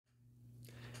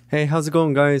Hey, how's it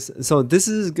going, guys? So this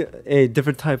is a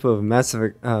different type of Mass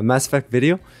Effect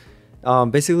video.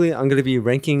 Basically, I'm going to be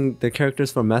ranking the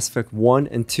characters from Mass Effect 1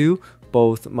 and 2,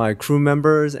 both my crew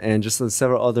members and just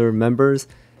several other members,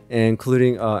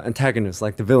 including antagonists,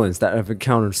 like the villains that I've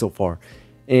encountered so far.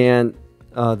 And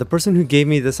the person who gave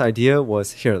me this idea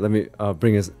was, here, let me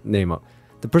bring his name up.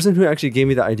 The person who actually gave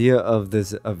me the idea of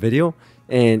this video,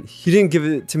 and he didn't give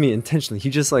it to me intentionally. He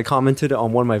just like commented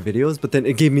on one of my videos, but then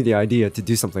it gave me the idea to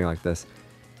do something like this.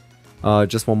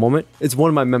 Just one moment. It's one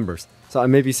of my members, so I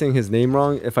may be saying his name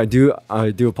wrong. If I do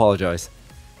apologize.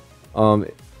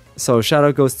 So shout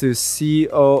out goes to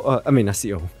SOC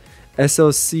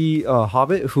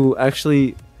Hobbit, who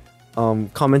actually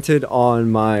commented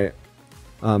on my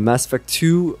Mass Effect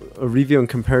 2 review in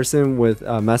comparison with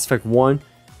Mass Effect 1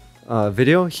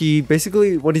 video. He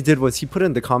basically, what he did was he put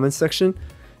in the comments section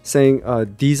saying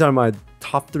these are my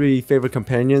top 3 favorite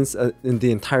companions in the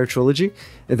entire trilogy.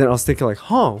 And then I was thinking like,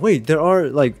 wait, there are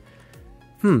like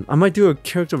I might do a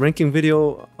character ranking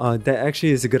video that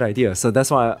actually is a good idea. So that's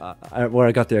why where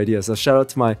I got the idea. So shout out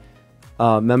to my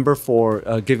member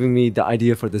for giving me the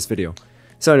idea for this video.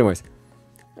 So anyways,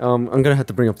 I'm gonna have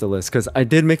to bring up the list because I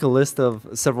did make a list of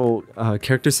several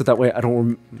characters, so that way I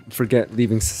don't forget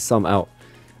leaving some out.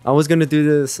 I was gonna do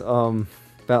this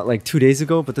about like 2 days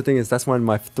ago, but the thing is, that's when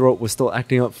my throat was still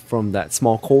acting up from that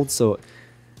small cold, so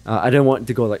I didn't want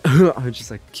to go like I would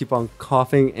just like keep on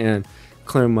coughing and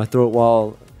clearing my throat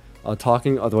while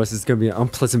talking. Otherwise, it's gonna be an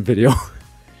unpleasant video.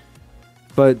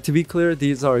 But to be clear,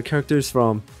 these are characters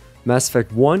from Mass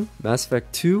Effect 1, Mass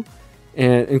Effect 2,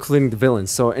 and including the villains.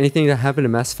 So anything that happened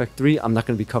in Mass Effect 3, I'm not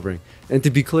gonna be covering. And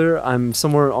to be clear, I'm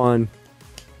somewhere on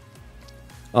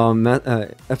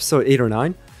episode 8 or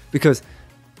 9. Because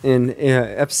in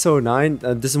episode 9,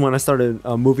 this is when I started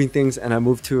moving things, and I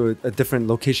moved to a different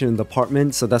location in the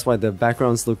apartment, so that's why the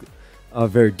backgrounds look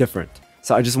very different.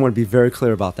 So I just want to be very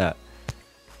clear about that.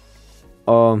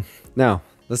 Now,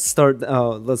 let's start,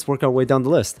 let's work our way down the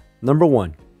list. Number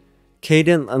 1,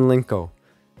 Kaidan Alenko.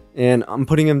 And I'm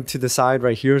putting him to the side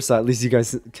right here, so at least you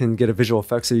guys can get a visual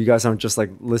effect, so you guys aren't just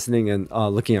like listening and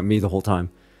looking at me the whole time.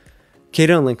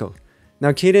 Kaidan Alenko.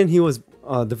 Now, Kaidan, he was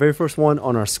the very first one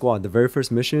on our squad, the very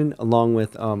first mission, along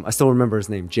with, I still remember his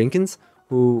name, Jenkins,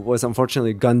 who was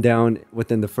unfortunately gunned down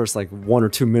within the first like 1 or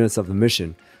 2 minutes of the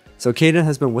mission. So Kaidan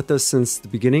has been with us since the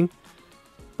beginning,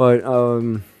 but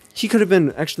he could have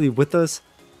been actually with us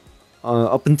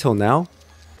up until now,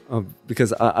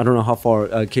 because I don't know how far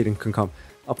Kaidan can come.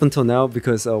 Up until now,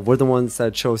 because we're the ones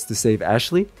that chose to save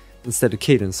Ashley instead of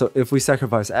Kaidan. So if we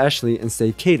sacrifice Ashley and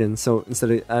save Kaidan, so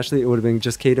instead of Ashley, it would have been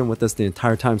just Kaidan with us the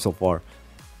entire time so far.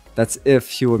 That's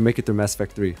if he would make it through Mass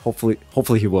Effect 3.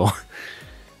 Hopefully he will.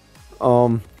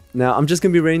 Now I'm just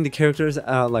gonna be rating the characters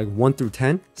like 1 through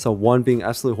 10. So 1 being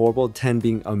absolutely horrible, 10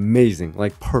 being amazing,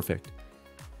 like perfect.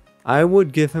 I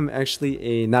would give him actually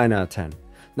a 9 out of 10.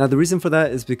 Now the reason for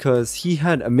that is because he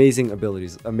had amazing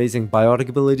abilities, amazing biotic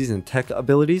abilities and tech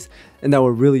abilities, and that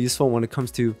were really useful when it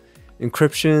comes to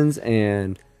encryptions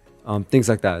and things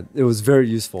like that. It was very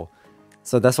useful.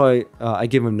 So that's why I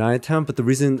gave him 9 out of 10, but the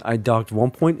reason I docked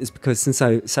 1 point is because since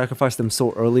I sacrificed him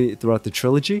so early throughout the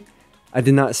trilogy, I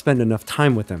did not spend enough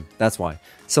time with him. That's why.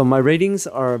 So my ratings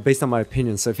are based on my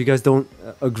opinion. So if you guys don't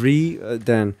agree,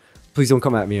 then please don't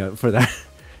come at me for that.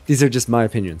 These are just my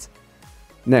opinions.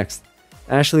 Next,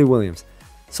 Ashley Williams.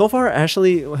 So far,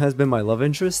 Ashley has been my love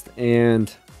interest,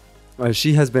 and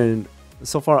she has been,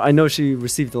 so far, I know she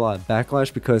received a lot of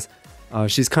backlash because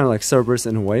she's kind of like Cerberus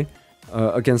in a way.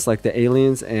 Against like the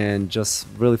aliens and just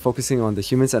really focusing on the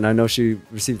humans, and I know she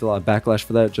received a lot of backlash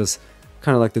for that, just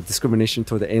kind of like the discrimination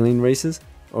toward the alien races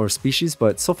or species.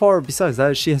 But so far, besides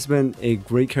that, she has been a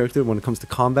great character when it comes to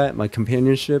combat, my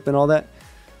companionship and all that.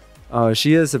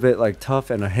 She is a bit like tough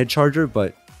and a head charger,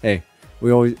 but hey,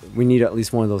 we need at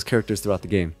least one of those characters throughout the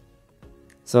game.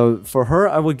 So for her,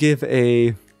 I would give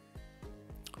a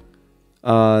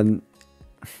 8.5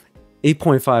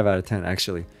 out of 10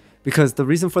 actually. Because the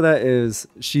reason for that is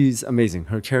she's amazing,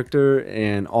 her character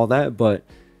and all that, but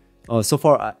so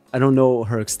far I don't know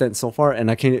her extent so far,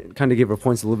 and I can kind of give her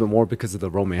points a little bit more because of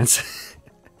the romance.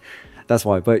 That's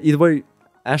why. But either way,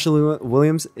 Ashley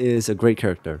Williams is a great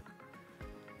character.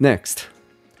 Next,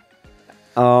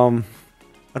 I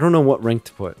don't know what rank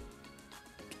to put.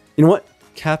 You know what?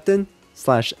 Captain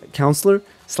 / Counselor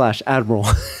 / Admiral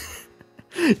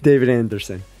David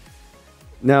Anderson.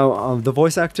 Now, the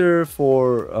voice actor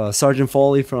for Sergeant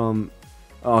Foley from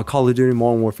Call of Duty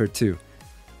Modern Warfare 2.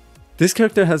 This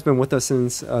character has been with us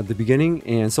since the beginning,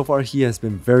 and so far he has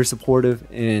been very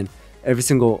supportive in every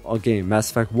single game. Mass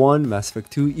Effect 1, Mass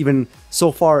Effect 2, even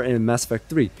so far in Mass Effect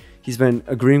 3. He's been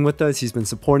agreeing with us. He's been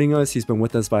supporting us. He's been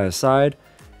with us by our side.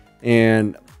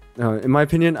 And in my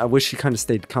opinion, I wish he kind of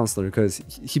stayed counselor because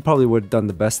he probably would have done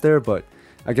the best there. But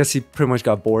I guess he pretty much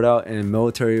got bored out, and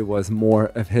military was more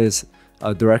of his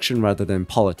direction rather than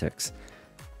politics.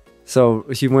 So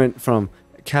he went from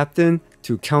captain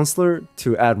to counselor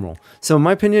to admiral. So in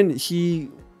my opinion, he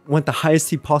went the highest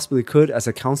he possibly could as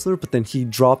a counselor, but then he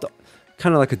dropped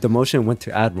kind of like a demotion and went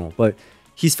to admiral. But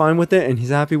he's fine with it and he's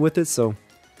happy with it, so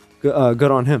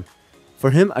good on him.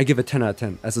 For him, I give a 10 out of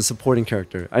 10 as a supporting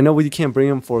character. I know we can't bring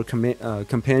him for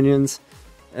companions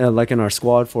like in our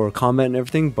squad for combat and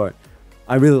everything, but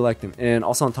I really liked him. And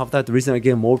also on top of that, the reason I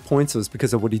gave him more points was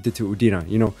because of what he did to Udina.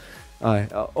 You know,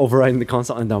 overriding the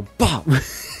console and then BOP!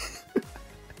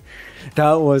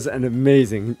 That was an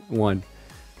amazing one.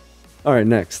 Alright,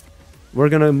 next. We're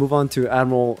gonna move on to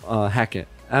Admiral Hackett.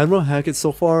 Admiral Hackett,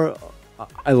 so far,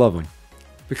 I love him.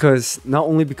 Because, not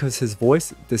only because his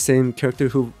voice, the same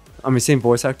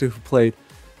voice actor who played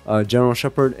General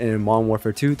Shepard in Modern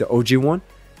Warfare 2, the OG one,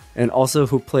 and also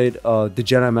who played the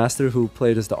Jedi Master who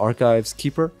played as the Archives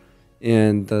Keeper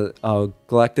in the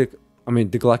Galactic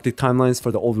Timelines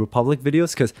for the Old Republic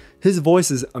videos, because his voice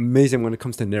is amazing when it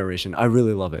comes to narration. I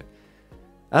really love it.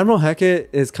 Admiral Hackett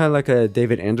is kind of like a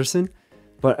David Anderson,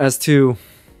 but as to...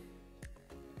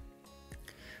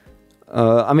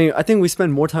 I think we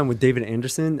spend more time with David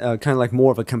Anderson, kind of like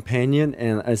more of a companion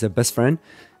and as a best friend,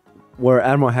 where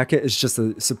Admiral Hackett is just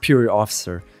a superior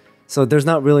officer. So there's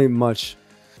not really much,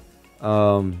 I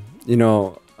don't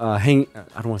want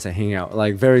to say hang out,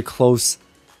 like very close,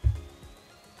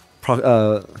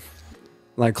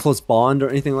 like close bond or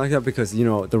anything like that, because, you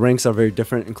know, the ranks are very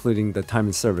different, including the time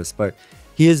in service. But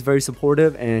he is very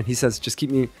supportive, and he says, just keep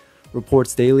me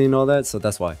reports daily and all that, so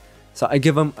that's why. So I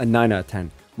give him a 9 out of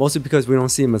 10, mostly because we don't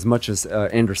see him as much as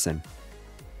Anderson.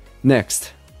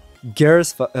 Next,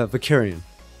 Garrus Vakarian,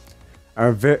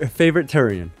 our favorite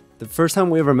Terrian. The first time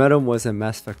we ever met him was in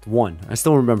Mass Effect 1. I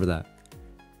still remember that.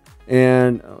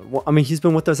 And, he's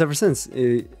been with us ever since.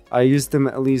 I used him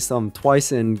at least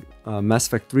twice in Mass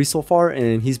Effect 3 so far,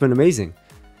 and he's been amazing.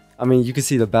 You can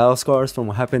see the battle scars from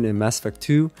what happened in Mass Effect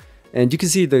 2, and you can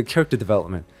see the character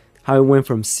development. How he went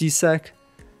from CSEC,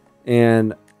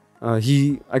 and I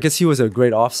guess he was a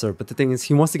great officer, but the thing is,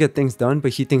 he wants to get things done,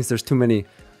 but he thinks there's too many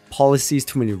policies,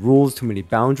 too many rules, too many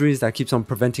boundaries that keeps on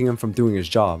preventing him from doing his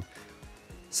job.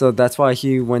 So that's why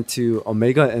he went to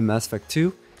Omega in Mass Effect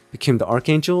 2, became the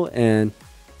Archangel, and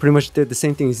pretty much did the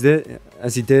same thing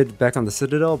as he did back on the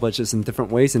Citadel, but just in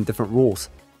different ways and different rules.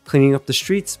 Cleaning up the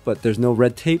streets, but there's no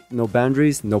red tape, no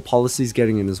boundaries, no policies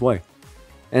getting in his way.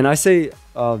 And I say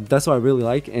that's what I really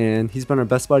like, and he's been our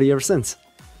best buddy ever since.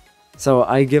 So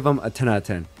I give him a 10 out of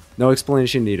 10. No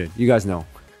explanation needed. You guys know.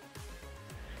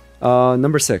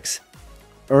 Number 6.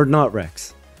 Urdnot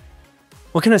Wrex.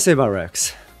 What can I say about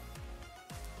Wrex?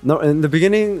 No, in the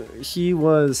beginning, he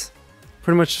was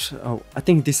pretty much... I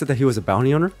think they said that he was a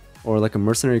bounty hunter, or like a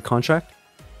mercenary contract.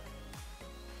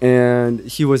 And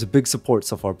he was a big support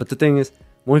so far. But the thing is,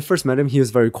 when we first met him, he was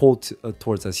very cold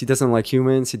towards us. He doesn't like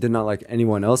humans. He did not like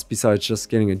anyone else besides just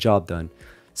getting a job done.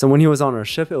 So when he was on our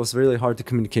ship, it was really hard to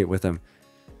communicate with him.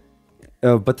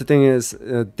 But the thing is,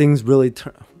 things really...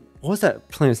 What was that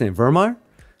planet's name? Vermire?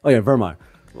 Oh yeah, Vermire.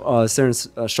 Saren's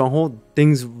stronghold.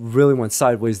 Things really went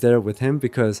sideways there with him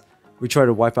because we tried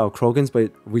to wipe out Krogans,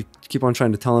 but we keep on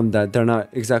trying to tell him that they're not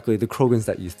exactly the Krogans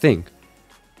that you think.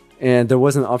 And there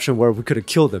was an option where we could have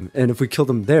killed them. And if we killed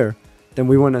them there, then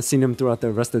we wouldn't have seen him throughout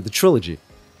the rest of the trilogy.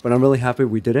 But I'm really happy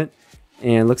we didn't.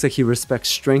 And it looks like he respects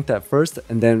strength at first,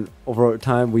 and then over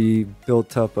time we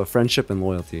built up a friendship and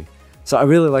loyalty. So I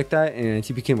really like that, and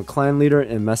he became a clan leader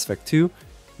in Mass Effect 2.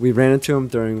 We ran into him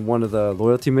during one of the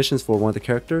loyalty missions for one of the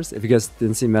characters. If you guys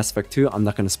didn't see Mass Effect 2, I'm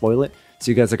not going to spoil it,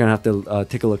 so you guys are going to have to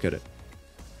take a look at it.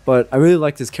 But I really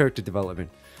liked his character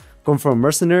development. Going from a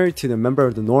mercenary to the member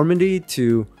of the Normandy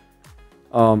to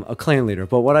a clan leader.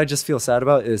 But what I just feel sad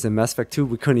about is in Mass Effect 2,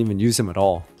 we couldn't even use him at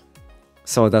all.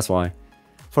 So that's why.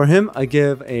 For him, I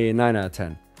give a 9 out of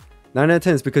 10. 9 out of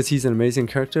 10 is because he's an amazing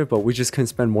character, but we just couldn't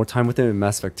spend more time with him in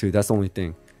Mass Effect 2. That's the only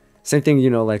thing. Same thing,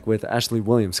 like with Ashley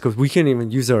Williams, because we couldn't even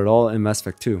use her at all in Mass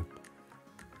Effect 2.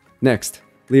 Next,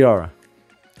 Liara.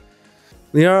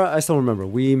 Liara, I still remember.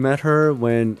 We met her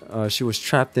when she was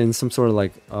trapped in some sort of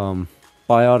like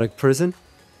biotic prison,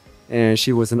 and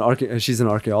she's an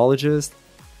archaeologist.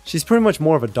 She's pretty much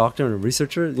more of a doctor and a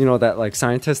researcher, that like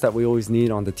scientist that we always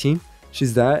need on the team.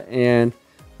 She's that, and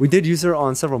we did use her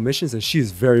on several missions, and she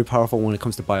is very powerful when it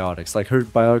comes to biotics. Like her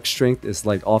biotic strength is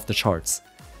like off the charts.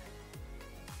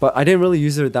 But I didn't really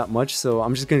use her that much, so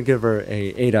I'm just gonna give her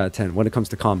a 8 out of 10 when it comes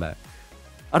to combat.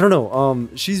 I don't know.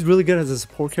 She's really good as a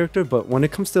support character, but when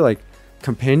it comes to like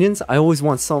companions, I always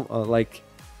want some like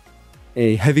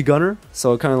a heavy gunner.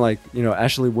 So kind of like, you know,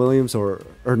 Ashley Williams or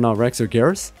not Rex or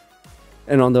Garrus.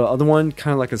 And on the other one,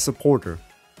 kind of like a supporter.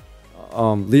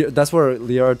 That's where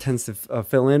Liara tends to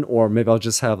fill in, or maybe I'll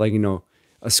just have like, you know,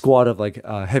 a squad of like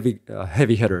heavy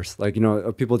hitters, like, you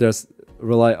know, people just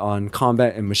rely on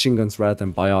combat and machine guns rather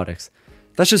than biotics.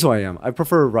 That's just who I am. I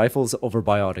prefer rifles over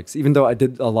biotics, even though I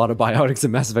did a lot of biotics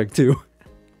in Mass Effect 2.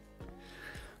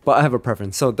 But I have a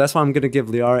preference, so that's why I'm gonna give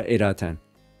Liara 8 out of 10.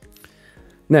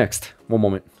 Next, one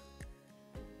moment.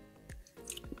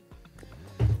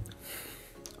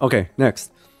 Okay,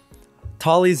 next.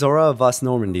 Tali Zora Vas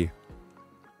Normandy.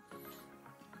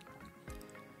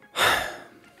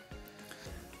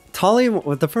 Tali,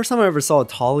 the first time I ever saw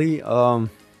Tali, it was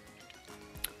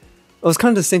kind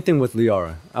of the same thing with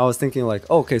Liara. I was thinking like,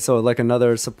 oh, okay, so like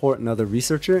another support, another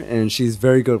researcher, and she's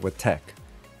very good with tech.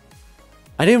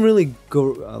 I didn't really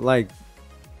go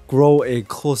grow a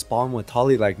close bond with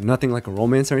Tali, like nothing like a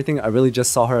romance or anything. I really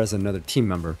just saw her as another team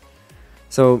member.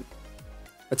 So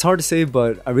it's hard to say,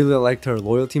 but I really liked her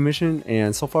loyalty mission,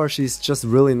 and so far she's just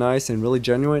really nice and really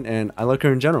genuine, and I like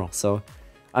her in general. So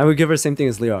I would give her the same thing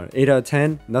as Liara, 8 out of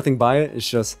 10, nothing by it. It's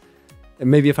just,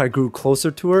 maybe if I grew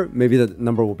closer to her, maybe the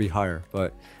number will be higher,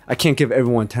 but I can't give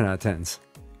everyone 10 out of 10s.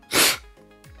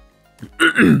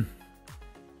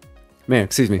 Man,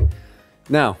 excuse me.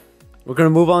 Now, we're going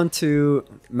to move on to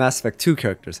Mass Effect 2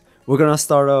 characters. We're going to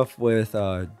start off with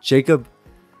Jacob.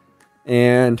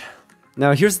 And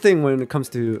now here's the thing when it comes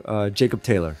to Jacob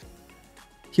Taylor.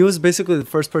 He was basically the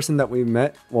first person that we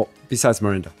met, well, besides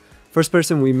Miranda. First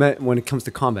person we met when it comes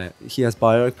to combat. He has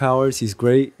biotic powers, he's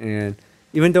great, and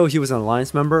even though he was an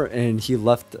Alliance member and he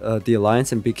left the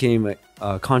Alliance and became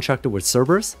a contractor with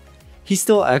Cerberus, he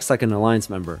still acts like an Alliance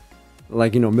member.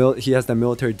 Like, you know, he has that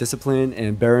military discipline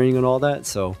and bearing and all that,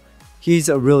 so he's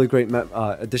a really great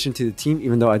addition to the team,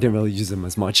 even though I didn't really use him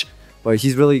as much. But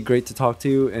he's really great to talk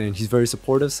to, and he's very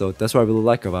supportive, so that's what I really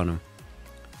like about him.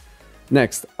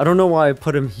 Next, I don't know why I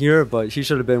put him here, but he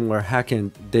should have been where Hack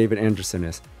and David Anderson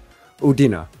is.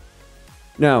 Udina.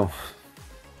 Now,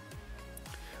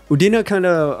 Udina kind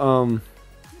of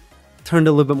turned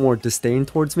a little bit more disdain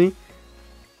towards me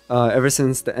ever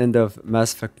since the end of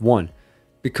Mass Effect 1.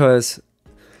 Because,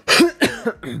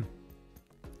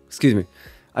 excuse me,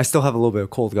 I still have a little bit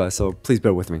of cold, guys, so please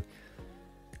bear with me.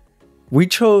 We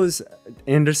chose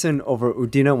Anderson over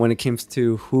Udina when it came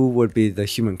to who would be the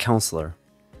human counselor.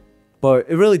 But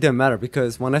it really didn't matter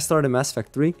because when I started Mass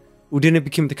Effect 3, Udina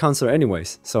became the counselor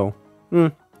anyways, so...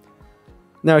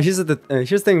 Now, here's the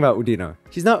thing about Udina.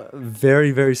 He's not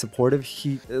very, very supportive.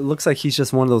 It looks like he's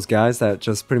just one of those guys that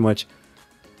just pretty much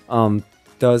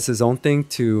does his own thing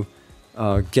to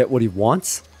get what he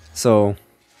wants. So,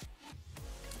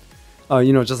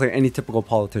 you know, just like any typical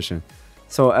politician.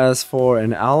 So as for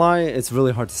an ally, it's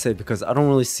really hard to say because I don't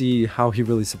really see how he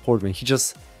really supported me. He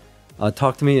just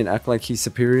talked to me and act like he's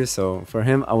superior. So for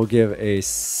him, I would give a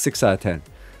 6 out of 10.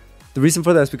 The reason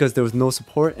for that is because there was no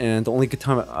support, and the only good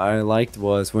time I liked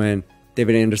was when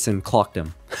David Anderson clocked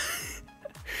him.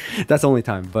 That's the only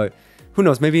time, but who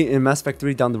knows, maybe in Mass Effect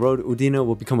 3 down the road, Udina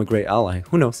will become a great ally.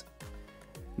 Who knows?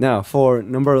 Now, for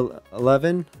number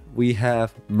 11, we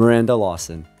have Miranda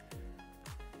Lawson.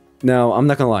 Now, I'm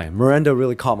not gonna lie, Miranda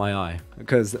really caught my eye,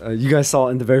 because you guys saw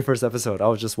in the very first episode, I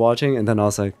was just watching, and then I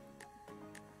was like,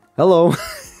 hello.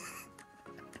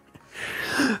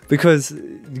 Because...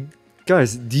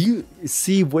 guys, do you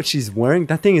see what she's wearing?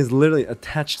 That thing is literally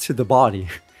attached to the body.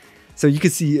 So you can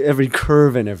see every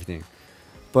curve and everything.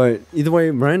 But either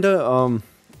way, Miranda,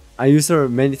 I used her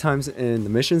many times in the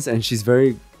missions, and she's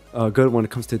very good when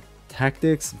it comes to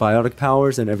tactics, biotic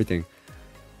powers, and everything.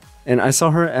 And I saw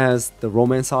her as the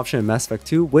romance option in Mass Effect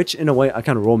 2, which in a way I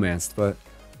kind of romanced, but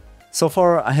so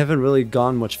far I haven't really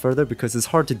gone much further because it's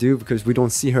hard to do because we don't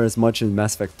see her as much in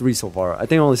Mass Effect 3 so far. I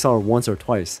think I only saw her once or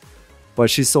twice. But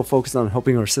she's so focused on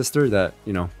helping her sister that,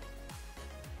 you know.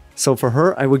 So for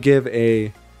her, I would give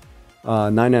a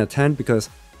 9 out of 10 because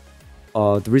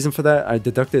the reason for that I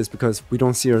deducted is because we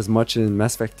don't see her as much in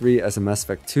Mass Effect 3 as in Mass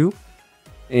Effect 2.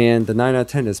 And the 9 out of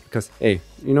 10 is because, hey,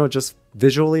 you know, just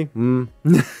visually,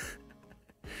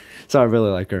 So I really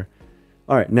like her.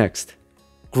 Alright, next.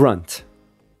 Grunt.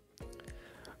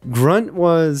 Grunt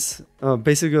was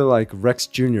basically like Rex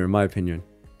Jr. in my opinion.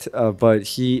 But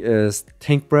he is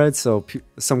tank bred, so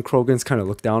some Krogans kind of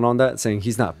look down on that, saying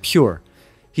he's not pure.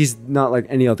 He's not like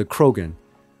any other Krogan.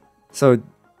 So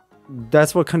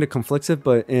that's what kind of conflicts it,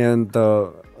 but in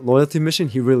the loyalty mission,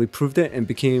 he really proved it and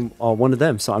became one of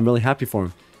them. So I'm really happy for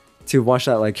him to watch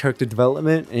that like character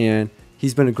development, and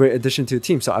he's been a great addition to the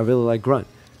team. So I really like Grunt.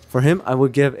 For him, I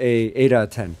would give a 8 out of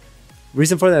 10.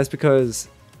 Reason for that is because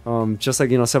just like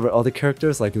several other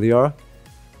characters like Liara,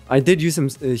 I did use him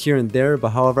here and there,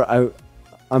 but however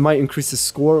I might increase his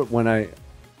score when I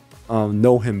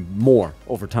know him more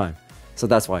over time. So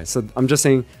that's why. So I'm just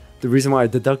saying the reason why I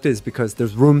deducted is because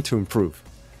there's room to improve.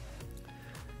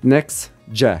 Next,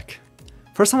 Jack.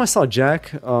 First time I saw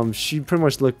Jack, she pretty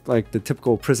much looked like the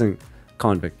typical prison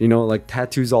convict, like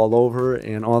tattoos all over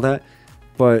and all that.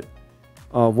 But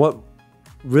what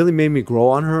really made me grow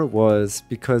on her was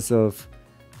because of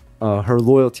her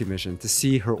loyalty mission, to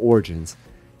see her origins.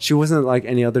 She wasn't like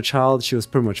any other child. She was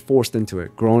pretty much forced into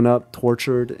it, grown up,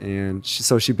 tortured, and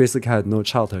so she basically had no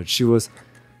childhood. She was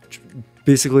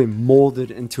basically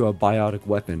molded into a biotic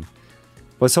weapon.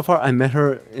 But so far, I met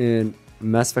her in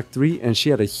Mass Effect 3, and she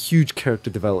had a huge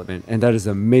character development, and that is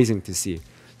amazing to see.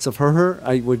 So for her,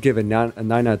 I would give a 9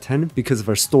 out of 10 because of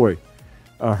her story.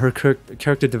 Her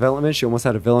character development, she almost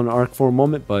had a villain arc for a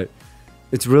moment, but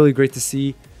it's really great to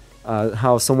see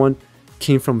how someone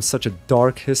came from such a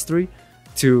dark history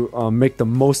to make the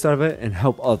most out of it and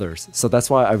help others. So that's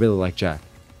why I really like Jack.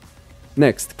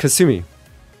 Next, Kasumi.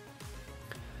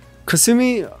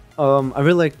 Kasumi, I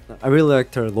really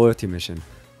liked her loyalty mission.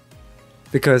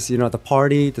 Because, the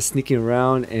party, the sneaking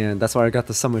around, and that's why I got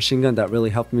the submachine gun that really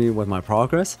helped me with my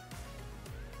progress.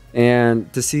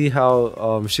 And to see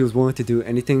how she was willing to do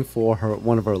anything for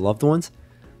one of her loved ones.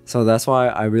 So that's why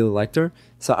I really liked her.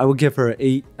 So I would give her an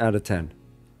 8 out of 10.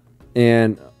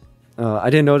 And I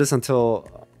didn't notice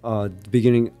until the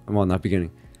beginning, well, not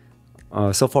beginning.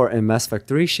 So far in Mass Effect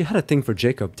 3, she had a thing for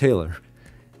Jacob Taylor.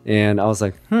 And I was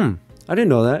like, I didn't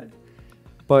know that.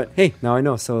 But hey, now I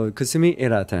know. So Kasumi,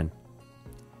 8 out of 10.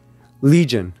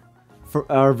 Legion,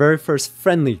 for our very first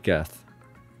friendly Geth.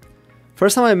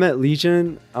 First time I met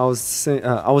Legion, I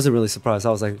wasn't really surprised. I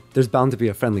was like, there's bound to be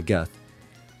a friendly Geth.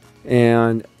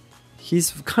 And he's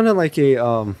kind of like a,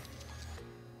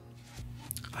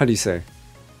 how do you say?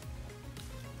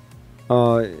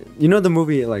 The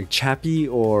movie like Chappie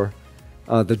or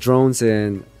the drones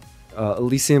in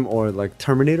Elysium or like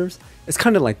Terminators? It's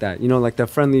kind of like that, like the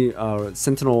friendly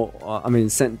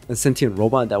sentient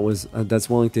robot that's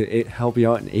willing to help you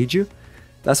out and aid you.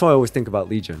 That's why I always think about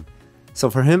Legion. So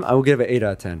for him, I will give it 8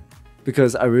 out of 10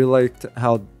 because I really liked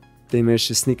how they managed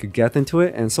to sneak a Geth into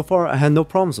it, and so far I had no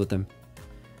problems with him.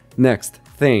 Next,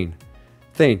 Thane.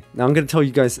 Now I'm going to tell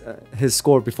you guys his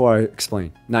score before I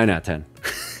explain. 9 out of 10.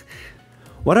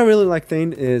 What I really like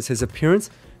Thane is his appearance,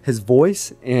 his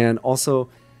voice, and also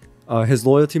his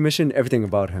loyalty mission, everything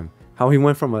about him. How he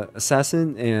went from an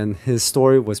assassin and his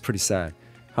story was pretty sad.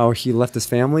 How he left his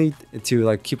family to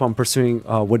like keep on pursuing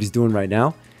what he's doing right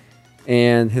now.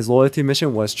 And his loyalty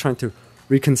mission was trying to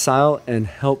reconcile and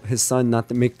help his son not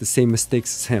to make the same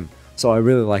mistakes as him. So I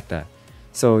really like that.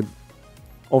 So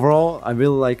overall, I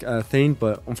really like Thane,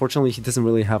 but unfortunately he doesn't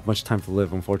really have much time to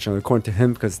live, unfortunately, according to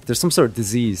him, because there's some sort of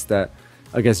disease that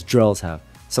I guess Drells have.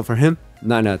 So for him,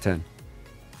 9 out of 10.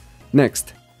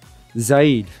 Next,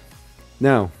 Zaid.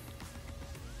 Now,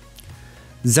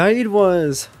 Zaid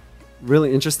was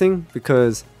really interesting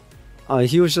because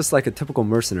he was just like a typical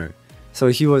mercenary. So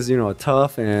he was,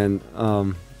 tough and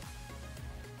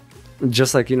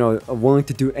just like, willing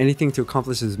to do anything to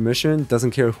accomplish his mission,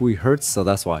 doesn't care who he hurts, so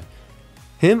that's why.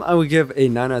 Him, I would give a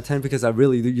 9 out of 10 because I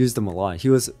really used him a lot. He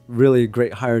was really a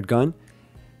great hired gun,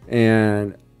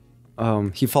 and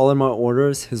he followed my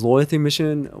orders. His loyalty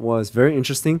mission was very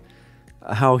interesting,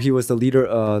 how he was the leader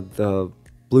of the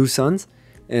Blue Suns,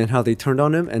 and how they turned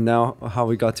on him, and now how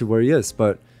he got to where he is.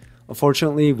 But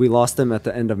unfortunately, we lost him at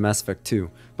the end of Mass Effect 2.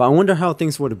 But I wonder how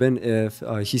things would have been if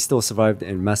he still survived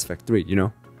in Mass Effect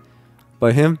 3,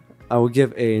 But him, I would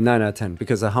give a 9 out of 10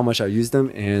 because of how much I used him,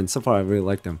 and so far I really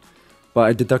liked him. But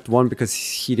I deduct 1 because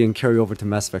he didn't carry over to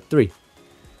Mass Effect 3.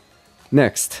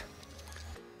 Next,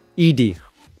 ED.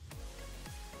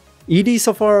 ED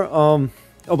so far, oh,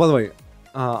 by the way,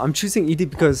 I'm choosing ED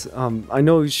because I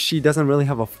know she doesn't really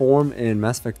have a form in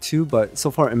Mass Effect 2, but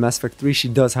so far in Mass Effect 3 she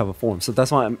does have a form. So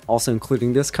that's why I'm also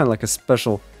including this, kind of like a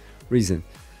special reason.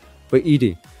 But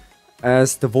ED,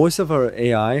 as the voice of our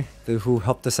AI who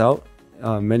helped us out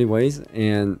many ways,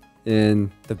 and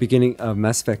in the beginning of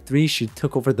Mass Effect 3 she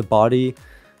took over the body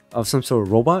of some sort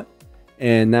of robot,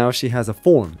 and now she has a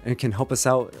form and can help us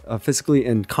out physically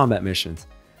in combat missions.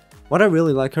 What I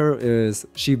really like her is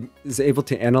she is able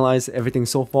to analyze everything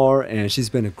so far, and she's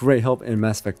been a great help in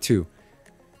Mass Effect 2.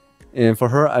 And for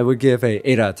her, I would give a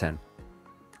 8 out of 10.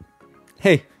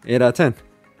 Hey, 8 out of 10.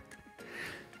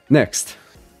 Next,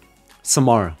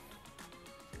 Samara.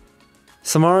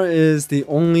 Samara is the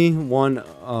only one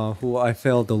who I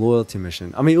failed the loyalty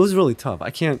mission. I mean, it was really tough.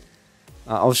 I can't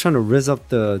I was trying to riz up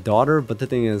the daughter, but the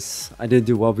thing is, I didn't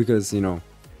do well because, you know,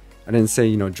 I didn't say,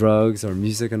 you know, drugs or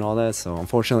music and all that. So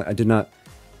unfortunately, I did not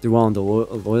do well on the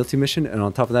loyalty mission. And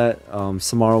on top of that,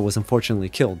 Samara was unfortunately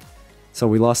killed. So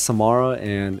we lost Samara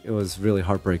and it was really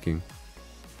heartbreaking.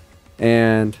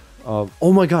 And oh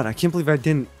my god, I can't believe I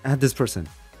didn't add this person.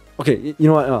 Okay, you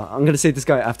know what? I'm going to say this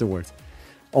guy afterwards.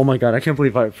 Oh my god, I can't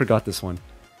believe I forgot this one.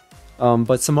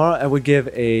 But Samara, I would give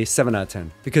a 7 out of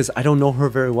 10 because I don't know her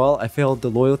very well. I failed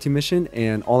the loyalty mission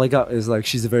and all I got is like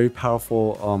she's a very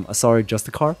powerful Asari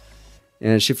Justicar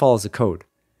and she follows the code.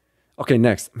 Okay,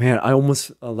 next. Man, I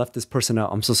almost left this person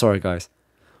out. I'm so sorry, guys.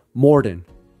 Mordin.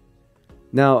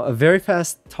 Now, a very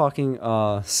fast talking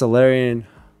Salarian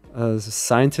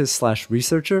scientist slash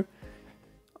researcher.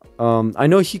 I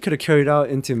know he could have carried out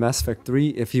into Mass Effect 3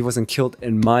 if he wasn't killed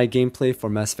in my gameplay for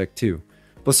Mass Effect 2.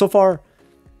 But so far,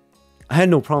 I had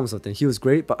no problems with him. He was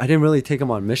great, but I didn't really take him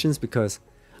on missions because,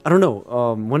 I don't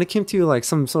know, when it came to like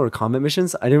some sort of combat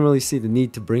missions, I didn't really see the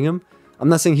need to bring him. I'm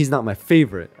not saying he's not my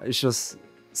favorite. It's just,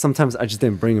 sometimes I just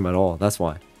didn't bring him at all. That's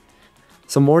why.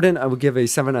 So Mordin, I would give a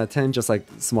 7 out of 10, just like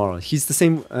Samara. He's the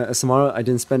same as Samara. I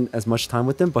didn't spend as much time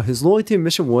with him, but his loyalty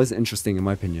mission was interesting in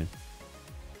my opinion.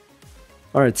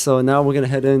 Alright, so now we're going to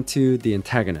head into the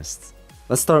antagonists.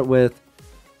 Let's start with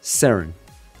Saren,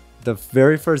 the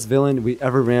very first villain we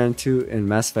ever ran into in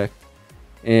Mass Effect.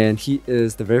 And he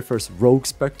is the very first Rogue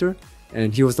Spectre,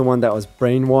 and he was the one that was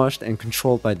brainwashed and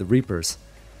controlled by the Reapers.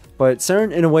 But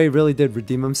Saren, in a way, really did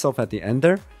redeem himself at the end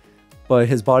there. But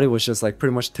his body was just like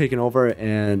pretty much taken over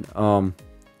and, how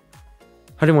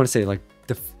do you want to say, like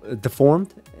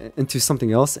deformed into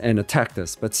something else and attacked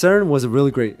us. But Saren was a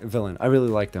really great villain. I really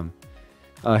liked him.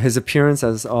 His appearance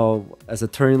as a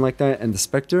Turian like that and the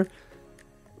Spectre,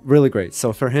 really great.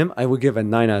 So for him, I would give a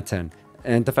 9 out of 10.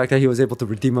 And the fact that he was able to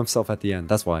redeem himself at the end,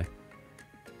 that's why.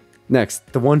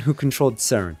 Next, the one who controlled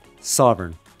Saren,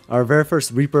 Sovereign, our very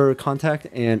first Reaper contact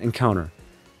and encounter.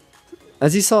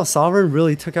 As you saw, Sovereign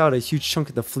really took out a huge chunk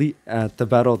of the fleet at the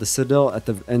Battle of the Citadel at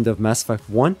the end of Mass Effect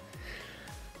 1.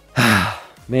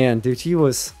 Man, dude, he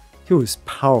was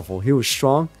powerful. He was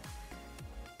strong.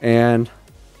 And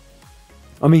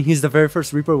I mean, he's the very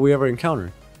first Reaper we ever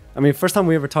encountered. I mean, first time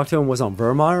we ever talked to him was on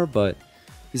Virmire, but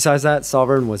besides that,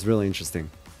 Sovereign was really interesting.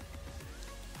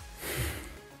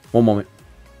 One moment.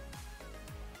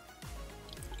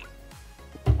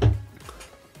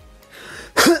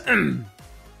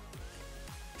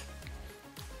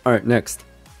 Alright, next.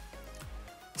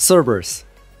 Cerberus.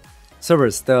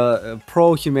 Cerberus, the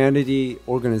pro-humanity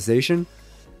organization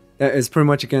that is pretty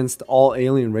much against all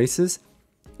alien races.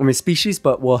 I mean, species,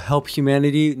 but will help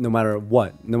humanity no matter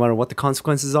what. No matter what the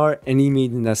consequences are, any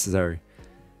means necessary.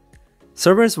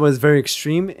 Cerberus was very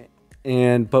extreme,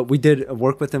 but we did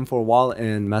work with him for a while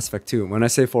in Mass Effect 2. When I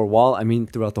say for a while, I mean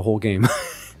throughout the whole game.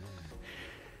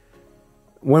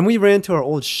 When we ran into our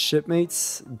old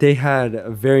shipmates, they had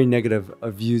very negative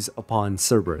views upon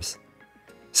Cerberus.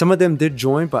 Some of them did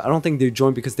join, but I don't think they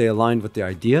joined because they aligned with the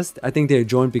ideas. I think they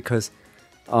joined because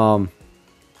of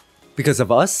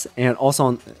us, and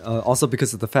also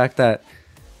because of the fact that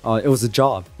it was a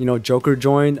job. You know, Joker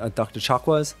joined, Dr.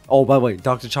 Chakwas. Oh, by the way,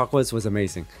 Dr. Chakwas was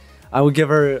amazing. I would give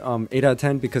her 8 out of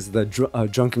 10 because of the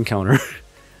drunk encounter.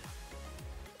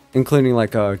 Including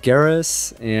like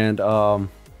Garrus and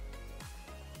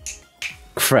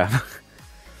crap.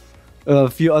 A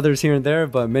few others here and there,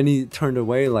 but many turned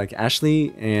away, like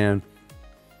Ashley and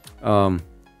man,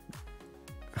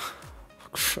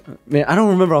 I don't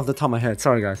remember off the top of my head.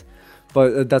 Sorry, guys,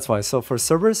 but that's why. So for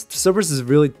Cerberus is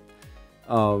really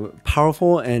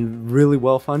powerful and really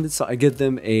well funded. So I give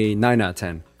them a 9 out of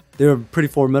 10. They're pretty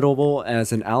formidable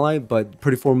as an ally, but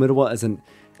pretty formidable as an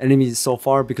enemy so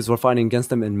far because we're fighting against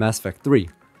them in Mass Effect 3.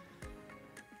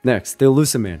 Next, the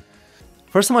Illusive Man.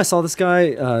 First time I saw this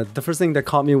guy, the first thing that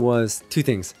caught me was two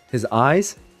things. His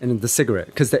eyes and the cigarette.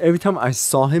 Because every time I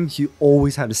saw him, he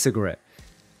always had a cigarette.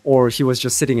 Or he was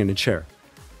just sitting in a chair.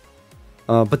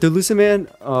 But the Illusive Man,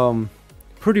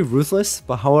 pretty ruthless.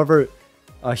 But however,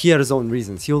 he had his own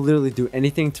reasons. He'll literally do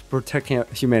anything to protect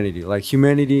humanity. Like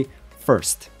humanity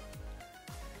first.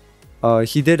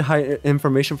 He did hide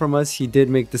information from us. He did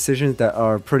make decisions that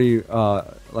are pretty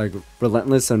like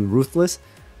relentless and ruthless.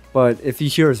 But if you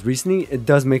hear his reasoning, it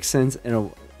does make sense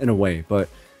in a way. But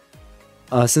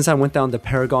since I went down the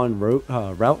Paragon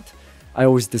route, I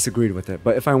always disagreed with it.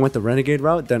 But if I went the Renegade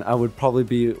route, then I would probably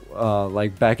be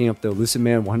like backing up the Illusive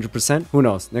Man 100%. Who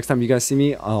knows? Next time you guys see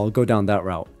me, I'll go down that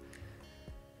route.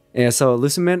 And so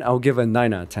Illusive Man, I'll give a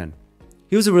 9 out of 10.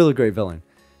 He was a really great villain.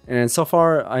 And so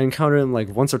far, I encountered him like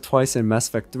once or twice in Mass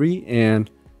Effect 3. And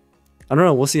I don't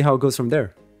know, we'll see how it goes from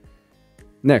there.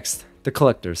 Next, the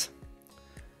Collectors.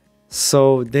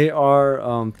 So they are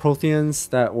Protheans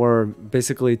that were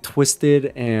basically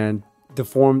twisted and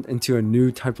deformed into a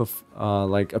new type of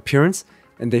like appearance,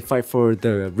 and they fight for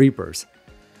the Reapers.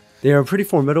 They are pretty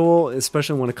formidable,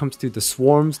 especially when it comes to the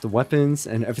swarms, the weapons,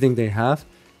 and everything they have.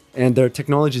 And their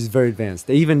technology is very advanced.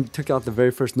 They even took out the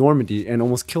very first Normandy and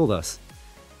almost killed us.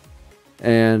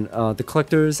 And the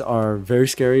collectors are very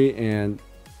scary, and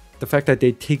the fact that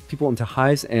they take people into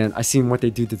hives, and I seen what they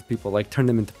do to the people, like turn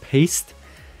them into paste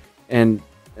and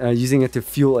using it to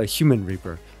fuel a human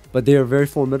Reaper. But they are very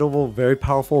formidable, very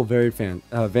powerful, very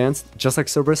advanced. Just like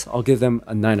Cerberus, I'll give them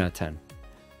a 9 out of 10.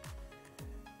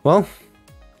 Well,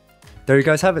 there you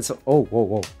guys have it. So, oh,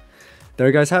 whoa. There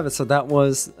you guys have it. So that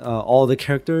was all the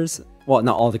characters. Well,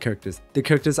 not all the characters. The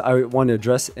characters I want to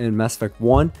address in Mass Effect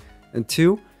 1 and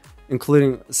 2,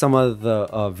 including some of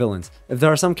the villains. If there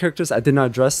are some characters I did not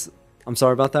address, I'm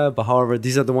sorry about that. But however,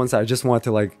 these are the ones that I just wanted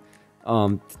to like,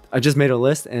 I just made a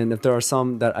list. And if there are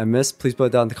some that I missed, please put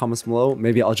it down in the comments below.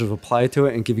 Maybe I'll just reply to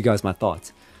it and give you guys my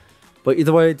thoughts. But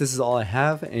either way, this is all I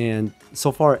have. And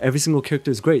so far, every single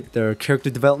character is great. Their character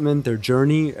development, their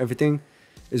journey, everything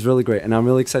is really great. And I'm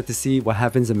really excited to see what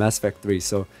happens in Mass Effect 3.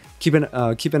 So keep an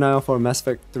eye out for a Mass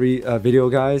Effect 3 video,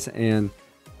 guys. And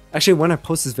actually, when I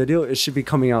post this video, it should be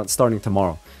coming out starting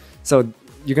tomorrow. So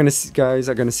you're gonna see, guys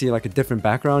are gonna see like a different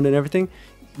background and everything.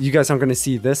 You guys aren't gonna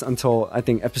see this until I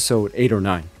think episode 8 or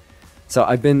 9. So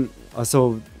I've been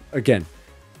so again,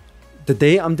 the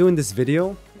day I'm doing this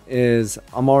video is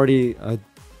I'm already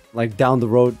like down the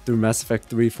road through Mass Effect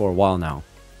 3 for a while now.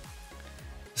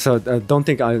 So don't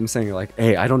think I'm saying like,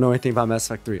 hey, I don't know anything about Mass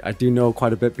Effect 3. I do know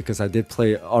quite a bit because I did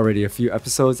play already a few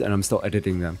episodes and I'm still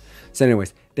editing them. So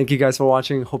anyways, thank you guys for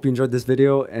watching. Hope you enjoyed this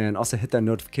video, and also hit that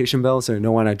notification bell so you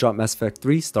know when I drop Mass Effect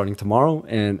 3 starting tomorrow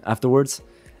and afterwards.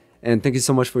 And thank you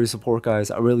so much for your support,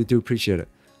 guys. I really do appreciate it.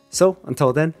 So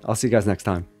until then, I'll see you guys next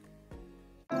time.